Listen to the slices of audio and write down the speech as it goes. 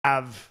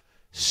Have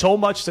so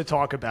much to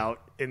talk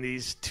about in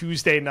these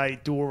Tuesday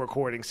night dual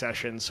recording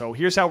sessions. So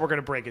here's how we're going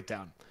to break it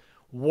down.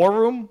 War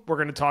Room, we're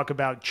going to talk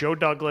about Joe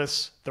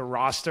Douglas, the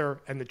roster,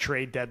 and the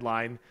trade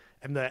deadline,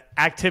 and the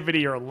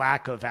activity or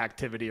lack of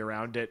activity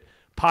around it.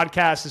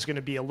 Podcast is going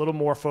to be a little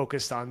more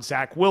focused on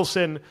Zach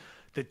Wilson,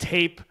 the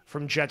tape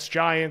from Jets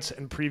Giants,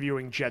 and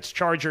previewing Jets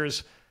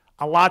Chargers.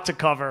 A lot to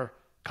cover.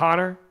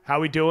 Connor, how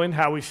we doing?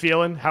 How we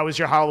feeling? How was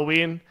your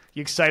Halloween?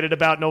 You excited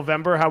about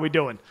November? How we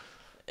doing?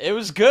 It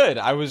was good.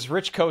 I was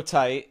Rich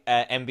Kotite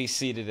at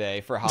NBC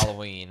today for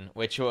Halloween,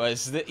 which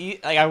was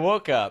I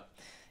woke up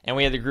and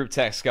we had the group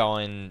text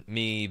going,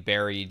 me,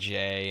 Barry,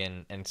 Jay,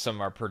 and some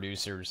of our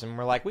producers, and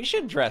we're like, we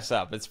should dress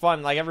up. It's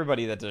fun. Like,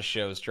 everybody that does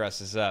shows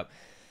dresses up.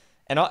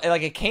 And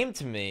it came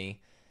to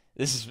me,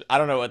 I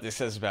don't know what this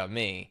says about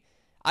me.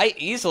 I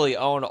easily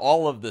own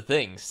all of the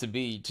things to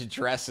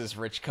dress as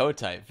Rich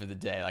Kotite for the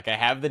day. Like, I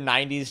have the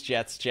 90s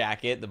Jets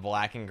jacket, the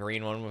black and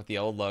green one with the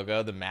old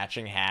logo, the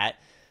matching hat,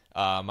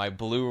 my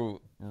blue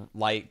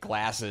light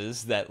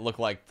glasses that look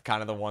like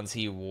kind of the ones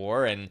he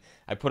wore, and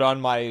I put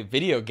on my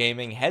video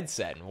gaming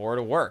headset and wore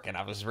to work, and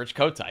I was Rich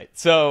Kotite.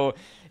 So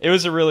it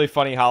was a really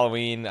funny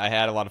Halloween. I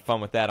had a lot of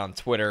fun with that on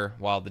Twitter,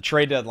 while the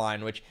trade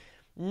deadline, which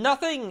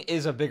nothing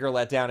is a bigger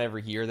letdown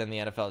every year than the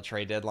NFL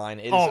trade deadline.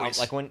 It is Always.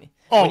 Like when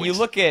Always. you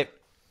look at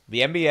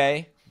the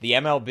NBA, the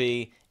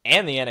MLB,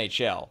 and the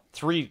NHL,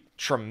 three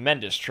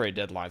tremendous trade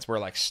deadlines where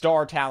like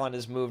star talent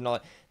is moved and all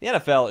that. The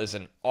NFL is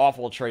an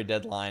awful trade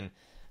deadline.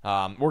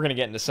 We're going to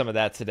get into some of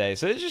that today.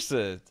 So it's just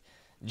a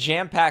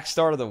jam-packed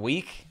start of the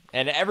week.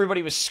 And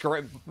everybody was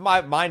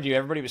mind you,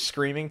 everybody was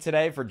screaming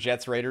today for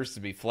Jets Raiders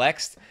to be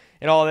flexed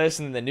and all this.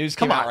 And the news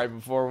came out right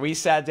before we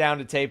sat down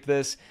to tape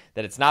this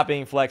that it's not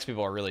being flexed.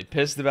 People are really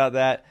pissed about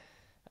that.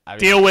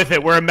 Deal with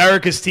it. We're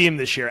America's team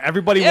this year.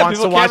 Everybody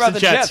wants to watch the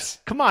Jets.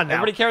 Come on now.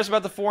 Everybody cares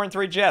about the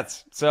 4-3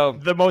 Jets. So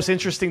the most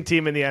interesting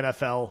team in the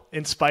NFL,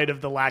 in spite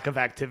of the lack of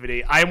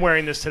activity. I am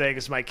wearing this today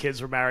because my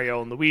kids were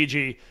Mario and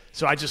Luigi,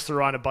 so I just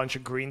threw on a bunch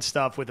of green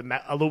stuff with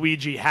a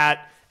Luigi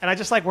hat, and I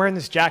just like wearing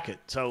this jacket.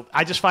 So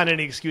I just find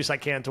any excuse I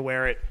can to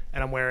wear it,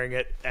 and I'm wearing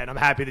it, and I'm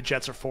happy the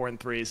Jets are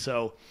 4-3.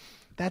 So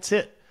that's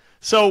it.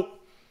 So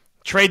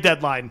trade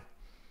deadline,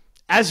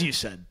 as you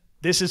said,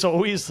 this is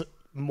always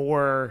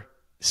more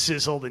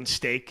sizzle than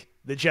steak.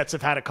 The Jets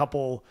have had a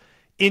couple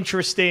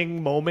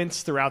interesting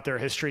moments throughout their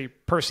history.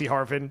 Percy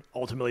Harvin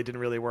ultimately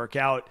didn't really work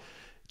out.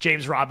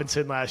 James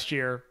Robinson last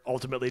year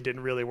ultimately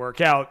didn't really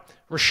work out.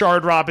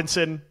 Rashard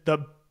Robinson, the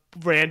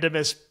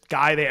randomest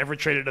guy they ever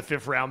traded a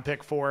 5th-round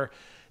pick for.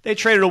 They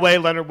traded away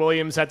Leonard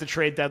Williams at the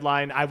trade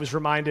deadline. I was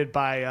reminded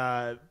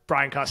by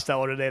Brian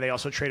Costello today. They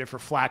also traded for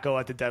Flacco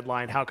at the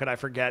deadline. How could I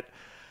forget?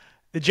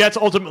 The Jets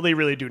ultimately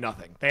really do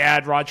nothing. They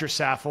add Roger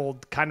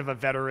Saffold, kind of a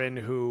veteran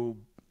who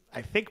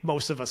I think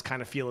most of us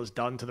kind of feel is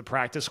done to the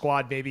practice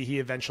squad. Maybe he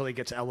eventually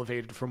gets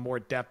elevated for more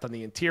depth on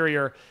the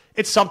interior.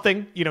 It's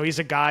something, he's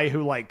a guy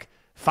who like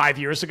 5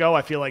 years ago,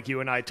 I feel like you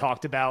and I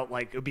talked about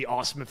like it would be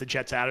awesome if the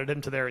Jets added him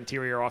to their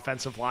interior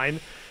offensive line.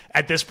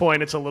 At this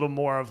point, it's a little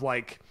more of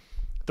like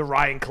the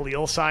Ryan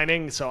Khalil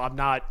signing. So I'm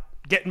not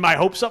getting my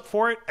hopes up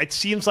for it. It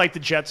seems like the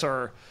Jets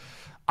are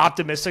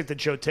optimistic that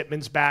Joe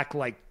Tippmann's back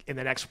like in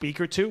the next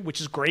week or two,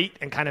 which is great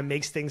and kind of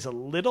makes things a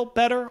little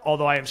better,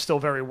 although I am still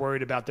very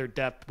worried about their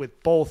depth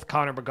with both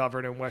Connor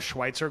McGovern and Wes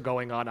Schweitzer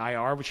going on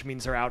IR, which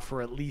means they're out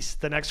for at least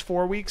the next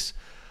 4 weeks.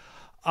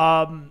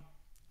 I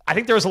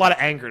think there was a lot of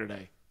anger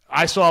today.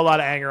 I saw a lot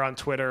of anger on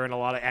Twitter and a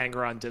lot of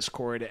anger on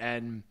Discord,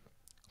 and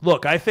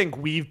look, I think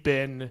we've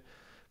been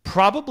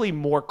probably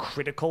more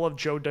critical of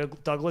Joe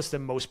Douglas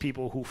than most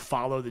people who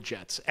follow the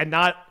Jets. And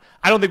I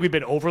don't think we've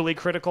been overly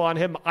critical on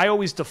him. I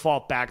always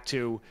default back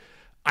to,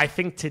 I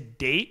think to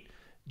date,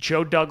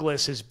 Joe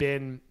Douglas has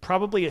been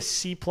probably a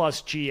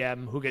C-plus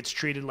GM who gets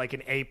treated like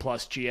an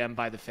A-plus GM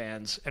by the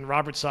fans. And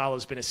Robert Saleh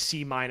has been a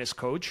C-minus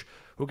coach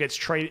who gets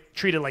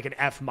treated like an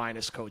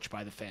F-minus coach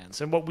by the fans.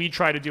 And what we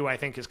try to do, I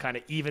think, is kind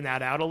of even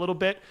that out a little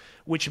bit,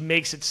 which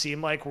makes it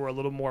seem like we're a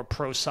little more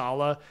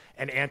pro-Saleh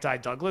and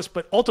anti-Douglas.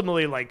 But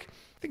ultimately, like,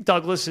 I think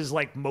Douglas is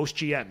like most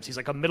GMs. He's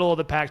like a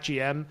middle-of-the-pack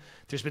GM.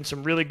 There's been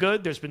some really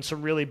good. There's been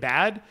some really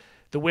bad.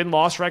 The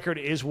win-loss record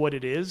is what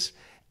it is.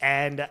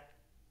 And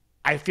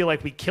I feel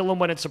like we kill him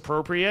when it's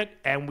appropriate,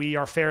 and we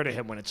are fair to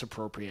him when it's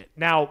appropriate.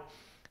 Now,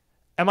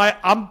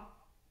 I'm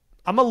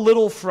a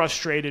little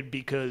frustrated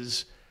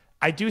because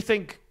I do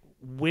think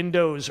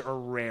windows are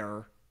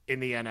rare in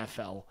the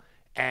NFL.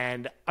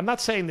 And I'm not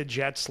saying the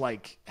Jets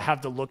like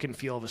have the look and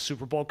feel of a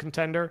Super Bowl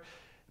contender,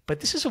 but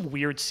this is a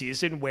weird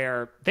season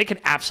where they can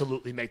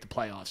absolutely make the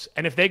playoffs.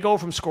 And if they go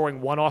from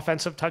scoring 1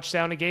 offensive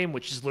touchdown a game,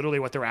 which is literally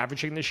what they're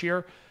averaging this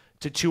year,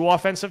 to 2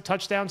 offensive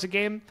touchdowns a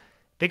game,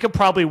 they could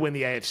probably win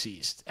the AFC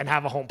East and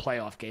have a home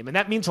playoff game. And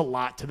that means a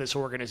lot to this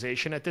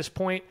organization at this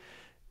point.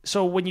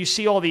 So when you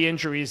see all the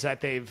injuries that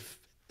they've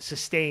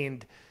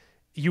sustained,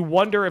 you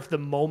wonder if the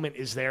moment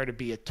is there to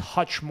be a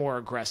touch more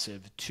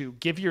aggressive, to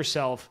give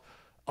yourself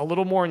a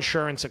little more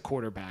insurance at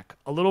quarterback,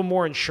 a little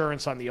more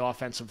insurance on the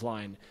offensive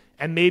line,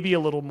 and maybe a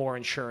little more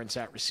insurance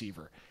at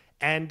receiver.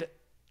 And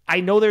I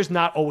know there's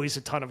not always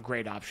a ton of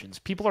great options.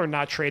 People are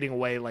not trading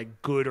away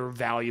like good or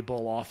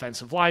valuable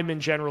offensive linemen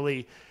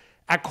generally.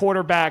 At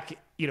quarterback,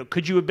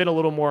 could you have been a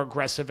little more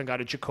aggressive and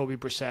got a Jacoby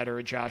Brissett or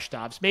a Josh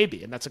Dobbs?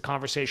 Maybe, and that's a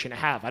conversation to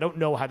have. I don't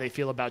know how they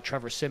feel about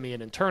Trevor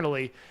Siemian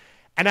internally.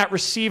 And at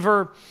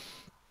receiver,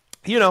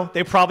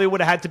 they probably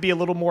would have had to be a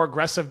little more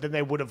aggressive than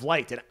they would have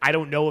liked. And I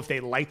don't know if they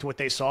liked what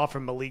they saw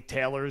from Malik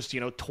Taylor's,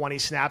 20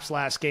 snaps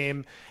last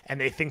game, and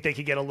they think they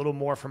could get a little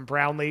more from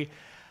Brownlee.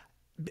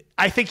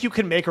 I think you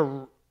can make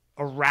a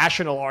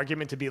rational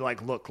argument to be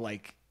like, look,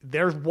 like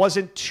there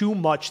wasn't too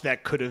much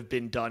that could have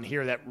been done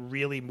here that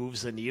really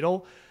moves the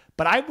needle.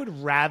 But I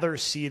would rather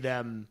see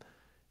them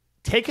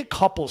take a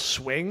couple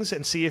swings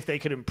and see if they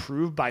could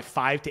improve by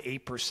 5 to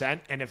 8%.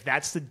 And if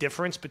that's the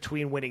difference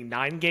between winning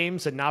 9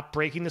 games and not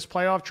breaking this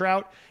playoff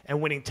drought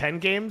and winning 10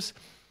 games,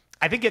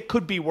 I think it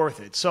could be worth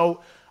it.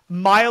 So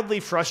mildly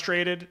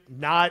frustrated,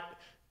 not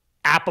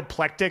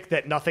apoplectic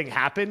that nothing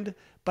happened,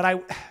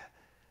 but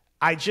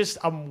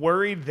I'm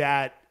worried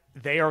that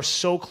they are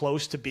so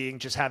close to being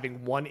just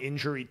having one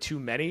injury too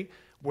many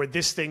where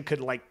this thing could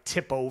like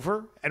tip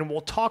over. And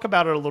we'll talk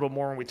about it a little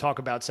more when we talk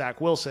about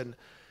Zach Wilson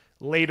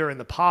later in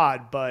the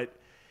pod, but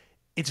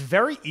it's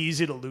very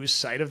easy to lose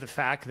sight of the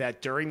fact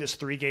that during this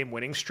 3-game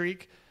winning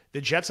streak,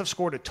 the Jets have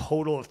scored a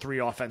total of 3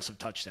 offensive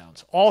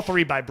touchdowns, all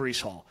 3 by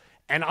Breece Hall.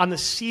 And on the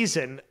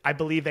season, I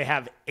believe they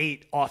have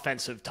 8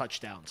 offensive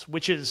touchdowns,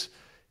 which is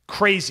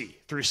crazy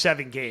through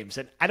 7 games.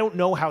 And I don't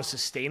know how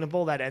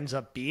sustainable that ends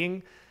up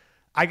being.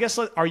 I guess,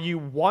 are you,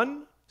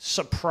 one,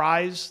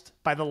 surprised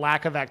by the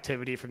lack of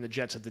activity from the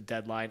Jets at the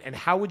deadline? And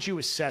how would you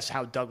assess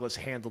how Douglas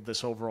handled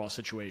this overall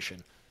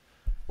situation?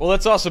 Well,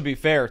 let's also be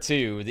fair,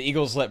 too. The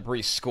Eagles let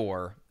Breece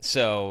score,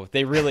 so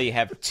they really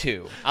have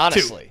 2,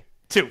 honestly.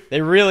 Two.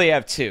 They really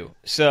have 2.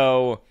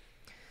 So,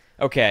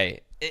 okay,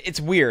 it's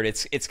weird.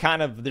 It's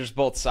kind of, there's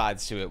both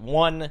sides to it.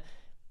 One,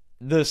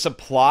 the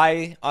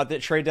supply at the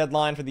trade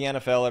deadline for the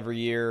NFL every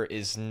year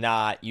is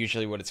not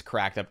usually what it's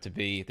cracked up to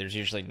be. There's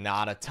usually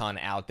not a ton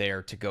out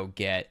there to go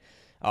get.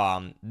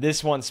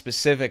 This one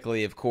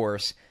specifically, of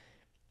course,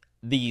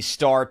 the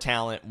star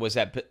talent was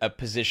at a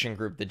position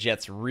group the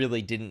Jets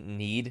really didn't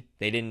need.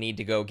 They didn't need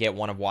to go get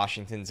one of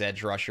Washington's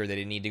edge rusher. They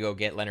didn't need to go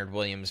get Leonard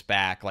Williams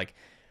back. Like,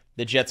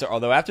 the Jets are,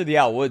 although after the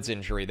Al Woods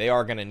injury, they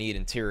are going to need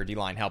interior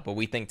D-line help, but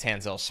we think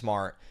Tanzel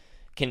Smart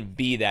can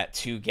be that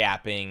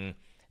 2-gapping,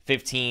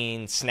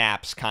 15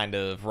 snaps kind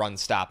of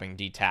run-stopping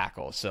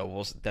D-tackle.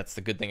 So that's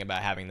the good thing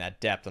about having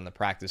that depth on the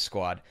practice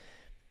squad.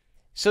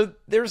 So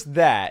there's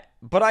that,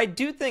 but I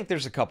do think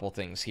there's a couple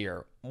things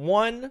here.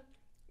 One,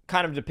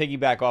 kind of to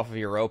piggyback off of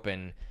your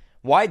open,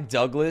 why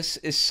Douglas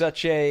is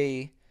such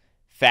a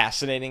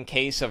fascinating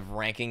case of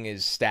ranking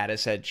his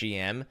status at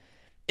GM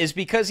is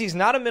because he's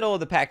not a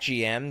middle-of-the-pack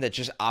GM that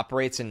just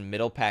operates in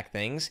middle-pack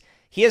things.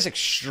 He has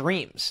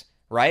extremes,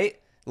 right?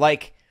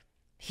 Like,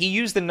 he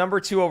used the number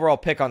 2 overall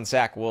pick on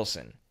Zach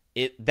Wilson.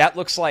 That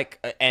looks like,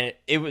 and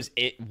it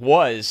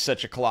was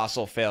such a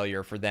colossal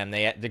failure for them.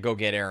 They had to go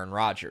get Aaron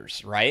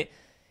Rodgers, right?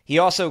 He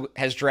also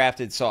has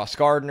drafted Sauce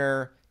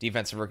Gardner,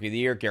 Defensive Rookie of the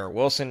Year, Garrett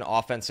Wilson,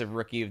 Offensive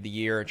Rookie of the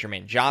Year.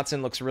 Jermaine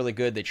Johnson looks really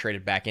good. They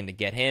traded back in to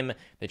get him.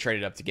 They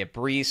traded up to get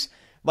Breece.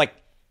 Like,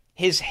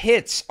 his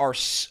hits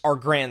are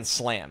grand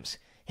slams.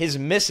 His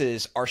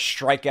misses are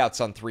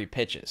strikeouts on 3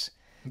 pitches.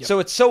 Yep. So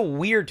it's so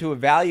weird to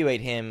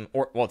evaluate him,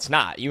 well, it's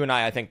not. You and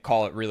I think,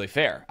 call it really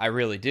fair. I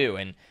really do.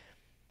 And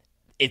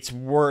it's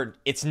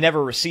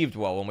never received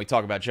well when we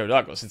talk about Joe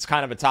Douglas. It's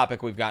kind of a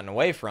topic we've gotten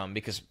away from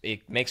because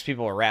it makes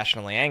people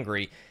irrationally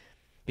angry.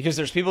 Because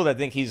there's people that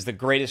think he's the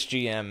greatest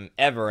GM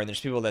ever, and there's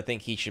people that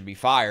think he should be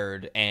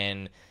fired,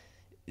 and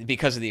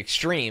because of the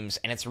extremes,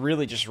 and it's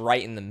really just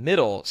right in the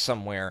middle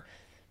somewhere.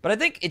 But I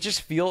think it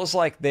just feels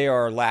like they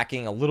are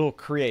lacking a little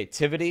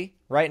creativity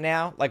right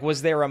now. Like,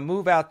 was there a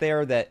move out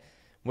there that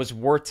was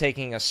worth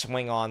taking a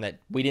swing on that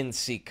we didn't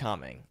see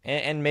coming?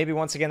 And maybe,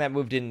 once again, that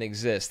move didn't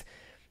exist.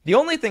 The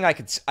only thing I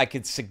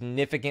could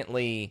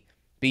significantly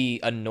be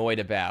annoyed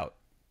about,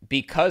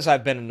 because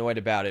I've been annoyed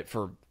about it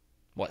for,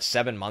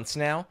 7 months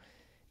now,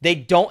 they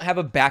don't have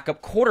a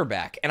backup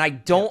quarterback, and I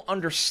don't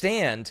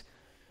understand.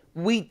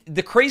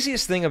 The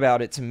craziest thing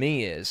about it to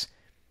me is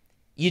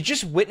you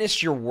just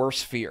witnessed your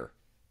worst fear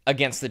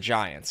against the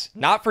Giants.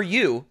 Not for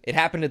you, it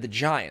happened to the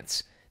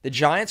Giants. The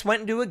Giants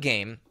went into a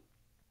game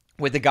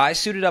with the guy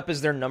suited up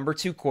as their number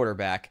 2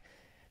 quarterback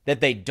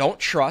that they don't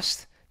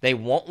trust, they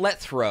won't let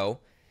throw.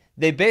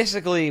 They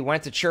basically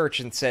went to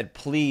church and said,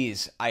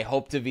 please, I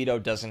hope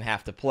DeVito doesn't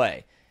have to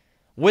play.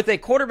 With a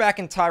quarterback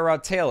in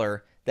Tyrod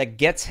Taylor that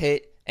gets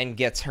hit and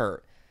gets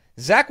hurt.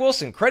 Zach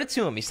Wilson, credit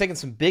to him, he's taken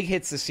some big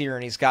hits this year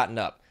and he's gotten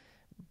up.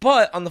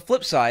 But on the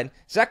flip side,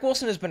 Zach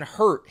Wilson has been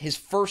hurt his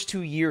first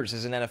 2 years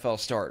as an NFL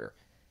starter.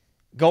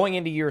 Going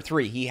into year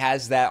 3, he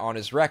has that on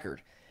his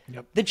record.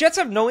 Yep. The Jets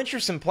have no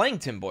interest in playing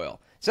Tim Boyle.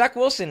 Zach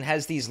Wilson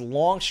has these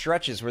long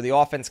stretches where the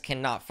offense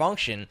cannot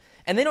function,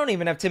 and they don't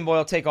even have Tim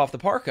Boyle take off the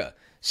parka.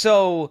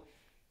 So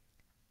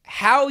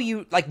how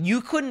you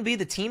couldn't be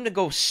the team to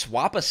go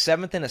swap a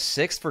 7th and a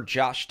 6th for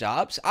Josh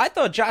Dobbs? I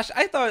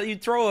thought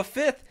you'd throw a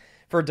 5th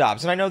for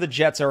Dobbs. And I know the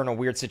Jets are in a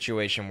weird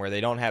situation where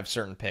they don't have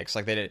certain picks.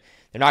 Like they're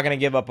not going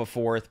to give up a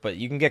fourth, but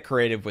you can get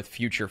creative with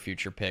future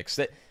picks.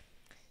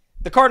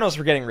 The Cardinals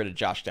were getting rid of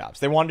Josh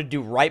Dobbs. They wanted to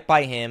do right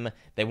by him.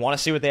 They want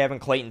to see what they have in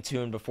Clayton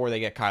Tune before they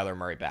get Kyler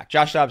Murray back.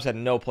 Josh Dobbs had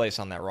no place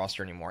on that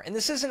roster anymore. And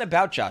this isn't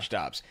about Josh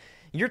Dobbs.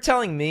 You're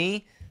telling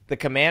me the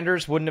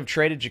Commanders wouldn't have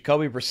traded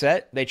Jacoby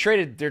Brissett? They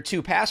traded their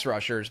 2 pass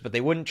rushers, but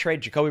they wouldn't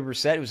trade Jacoby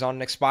Brissett, who's on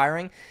an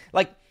expiring?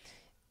 Like,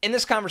 and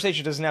this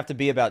conversation doesn't have to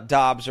be about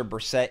Dobbs or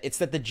Brissett. It's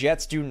that the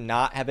Jets do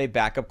not have a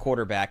backup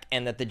quarterback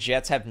and that the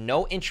Jets have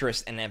no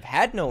interest and have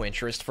had no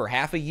interest for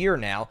half a year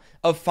now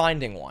of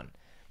finding one.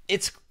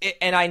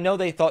 And I know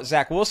they thought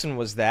Zach Wilson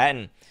was that,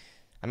 and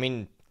I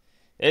mean,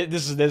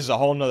 this is a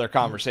whole nother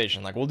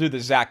conversation. Like, we'll do the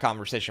Zach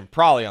conversation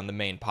probably on the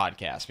main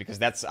podcast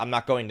because I'm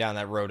not going down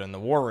that road in the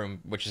War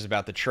Room, which is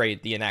about the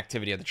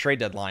inactivity of the trade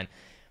deadline.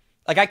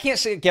 Like, I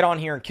can't get on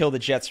here and kill the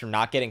Jets for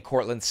not getting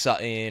Cortland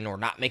Sutton or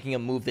not making a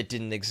move that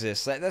didn't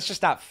exist. That's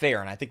just not fair,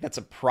 and I think that's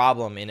a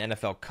problem in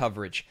NFL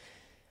coverage.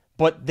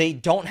 But they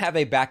don't have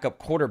a backup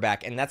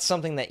quarterback, and that's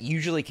something that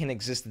usually can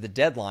exist at the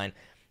deadline.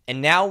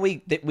 And now we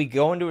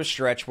go into a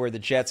stretch where the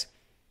Jets,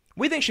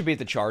 we think, should beat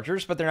the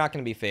Chargers, but they're not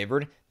going to be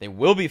favored. They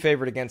will be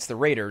favored against the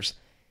Raiders.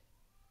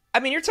 I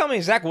mean, you're telling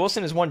me Zach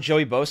Wilson is one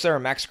Joey Bosa or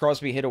Max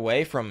Crosby hit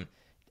away from,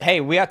 hey,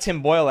 we got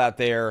Tim Boyle out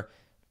there.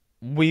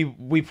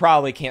 We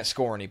probably can't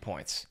score any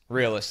points,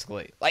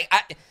 realistically. Like,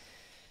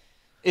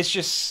 it's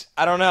just,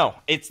 I don't know.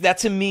 That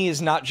to me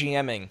is not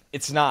GMing.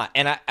 It's not.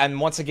 And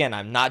once again,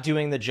 I'm not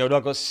doing the Joe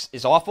Douglas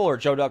is awful or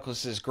Joe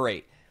Douglas is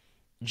great.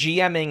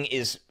 GMing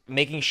is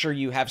making sure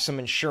you have some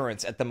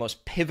insurance at the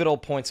most pivotal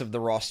points of the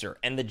roster.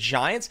 And the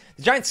Giants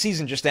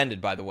season just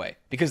ended, by the way,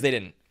 because they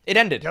didn't. It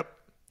ended. Yep.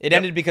 It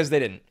ended because they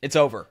didn't. It's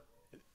over.